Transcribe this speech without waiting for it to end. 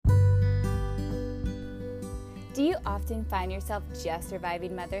Do you often find yourself just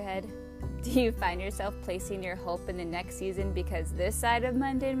surviving motherhood? Do you find yourself placing your hope in the next season because this side of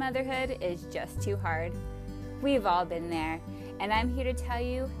mundane motherhood is just too hard? We've all been there, and I'm here to tell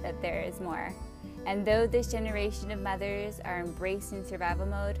you that there is more. And though this generation of mothers are embracing survival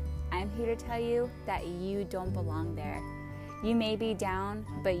mode, I'm here to tell you that you don't belong there. You may be down,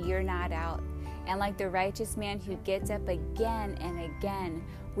 but you're not out. And like the righteous man who gets up again and again,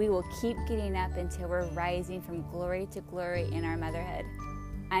 we will keep getting up until we're rising from glory to glory in our motherhood.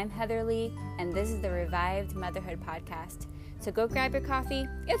 I'm Heather Lee, and this is the Revived Motherhood Podcast. So go grab your coffee,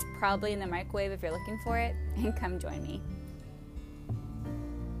 it's probably in the microwave if you're looking for it, and come join me.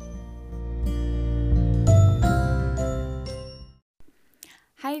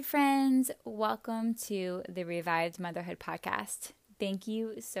 Hi friends, welcome to the Revived Motherhood Podcast. Thank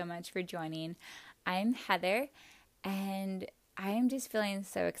you so much for joining. I'm Heather, and I am just feeling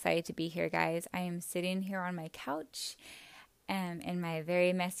so excited to be here, guys. I am sitting here on my couch in my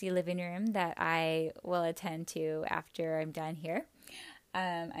very messy living room that I will attend to after I'm done here.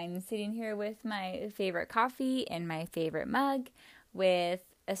 I'm sitting here with my favorite coffee and my favorite mug with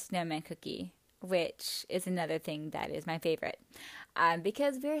a snowman cookie, which is another thing that is my favorite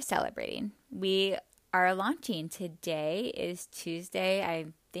because we're celebrating. We are launching. Today is Tuesday. I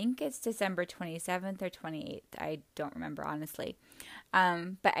think it's December 27th or 28th. I don't remember, honestly.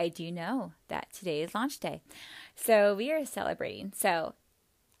 But I do know that today is launch day. So we are celebrating. So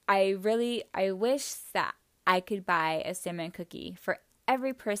I wish that I could buy a cinnamon cookie for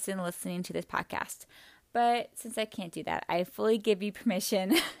every person listening to this podcast. But since I can't do that, I fully give you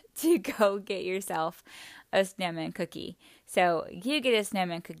permission to go get yourself a snowman cookie. So you get a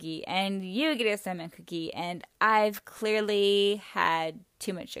snowman cookie and you get a snowman cookie, and I've clearly had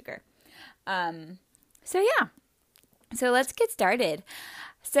too much sugar. So let's get started.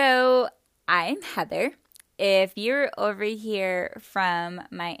 So I'm Heather. If you're over here from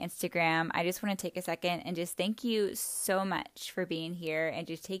my Instagram, I just want to take a second and just thank you so much for being here and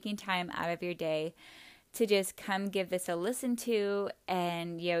just taking time out of your day to just come give this a listen to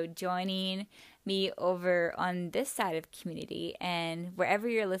and, joining me over on this side of community. And wherever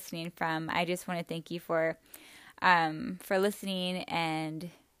you're listening from, I just want to thank you for listening. And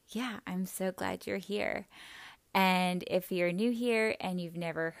yeah, I'm so glad you're here. And if you're new here and you've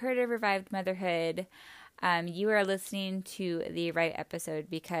never heard of Revived Motherhood, you are listening to the right episode,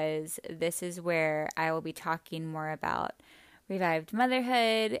 because this is where I will be talking more about Revived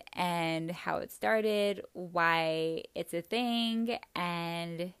Motherhood and how it started, why it's a thing,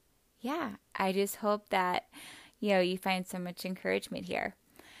 and yeah, I just hope that, you find so much encouragement here.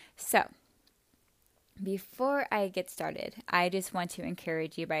 So, before I get started, I just want to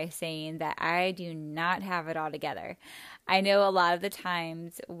encourage you by saying that I do not have it all together. I know a lot of the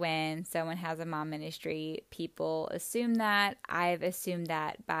times when someone has a mom ministry, people assume that. I've assumed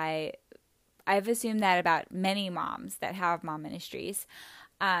that about many moms that have mom ministries.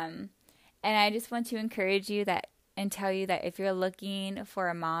 And I just want to encourage you and tell you that if you're looking for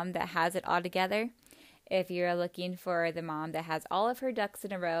a mom that has it all together, if you're looking for the mom that has all of her ducks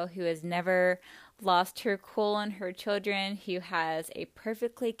in a row, who has never lost her cool on her children, who has a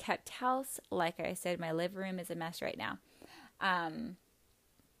perfectly kept house, like I said, my living room is a mess right now.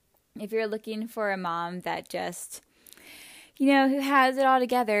 If you're looking for a mom that just, who has it all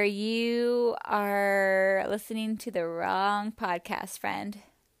together, you are listening to the wrong podcast, friend.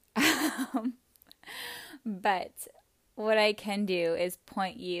 But what I can do is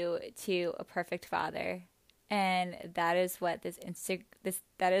point you to a perfect father, and that is what this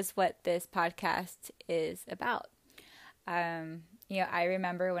podcast is about. I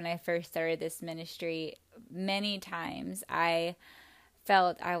remember when I first started this ministry, many times I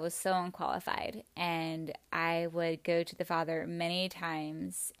felt I was so unqualified, and I would go to the Father many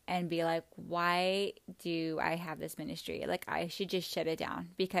times and be like, why do I have this ministry? Like, I should just shut it down,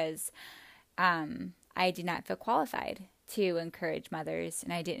 because I did not feel qualified to encourage mothers,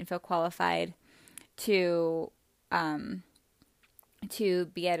 and I didn't feel qualified to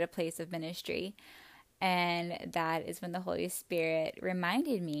be at a place of ministry. And that is when the Holy Spirit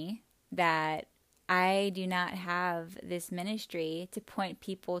reminded me that I do not have this ministry to point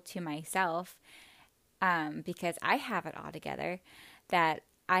people to myself, because I have it all together, that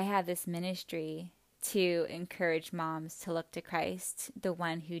I have this ministry to encourage moms to look to Christ, the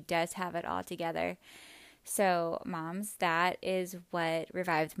one who does have it all together. So, moms, that is what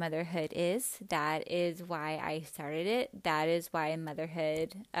Revived Motherhood is. That is why I started it. That is why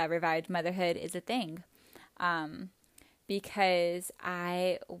Revived Motherhood is a thing. Because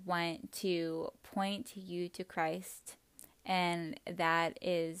I want to point you to Christ And that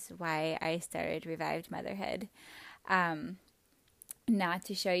is why I started Revived Motherhood. Not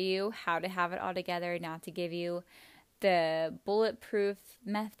to show you how to have it all together, not to give you the bulletproof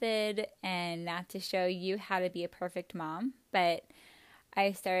method, and not to show you how to be a perfect mom, but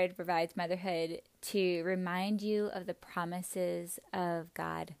I started Revived Motherhood to remind you of the promises of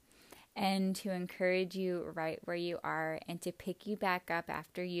God and to encourage you right where you are and to pick you back up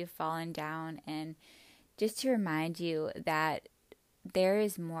after you've fallen down, and just to remind you that there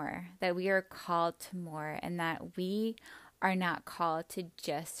is more, that we are called to more, and that we are not called to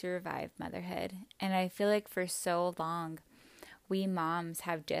just survive motherhood. And I feel like for so long, we moms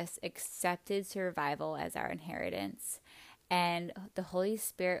have just accepted survival as our inheritance. And the Holy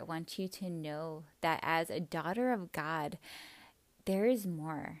Spirit wants you to know that as a daughter of God, there is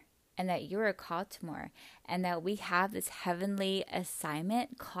more, and that you are called to more, and that we have this heavenly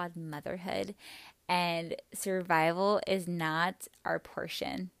assignment called motherhood, and survival is not our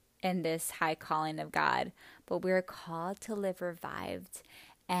portion in this high calling of God, but we're called to live revived.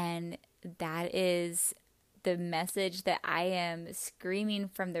 And that is the message that I am screaming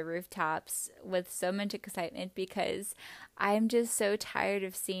from the rooftops with so much excitement, because I'm just so tired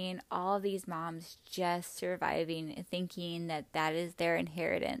of seeing all these moms just surviving, thinking that that is their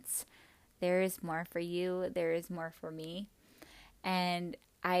inheritance. There is more for you. There is more for me. And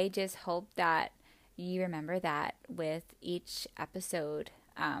I just hope that you remember that with each episode,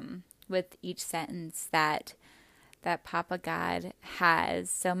 with each sentence, that Papa God has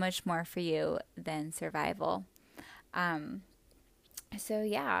so much more for you than survival. So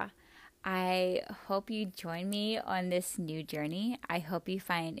yeah, I hope you join me on this new journey. I hope you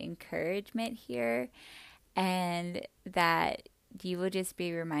find encouragement here, and that you will just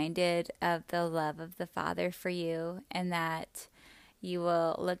be reminded of the love of the Father for you, and that you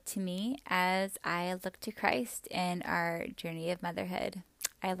will look to me as I look to Christ in our journey of motherhood.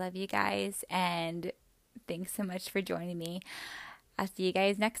 I love you guys, and thanks so much for joining me. I'll see you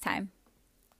guys next time.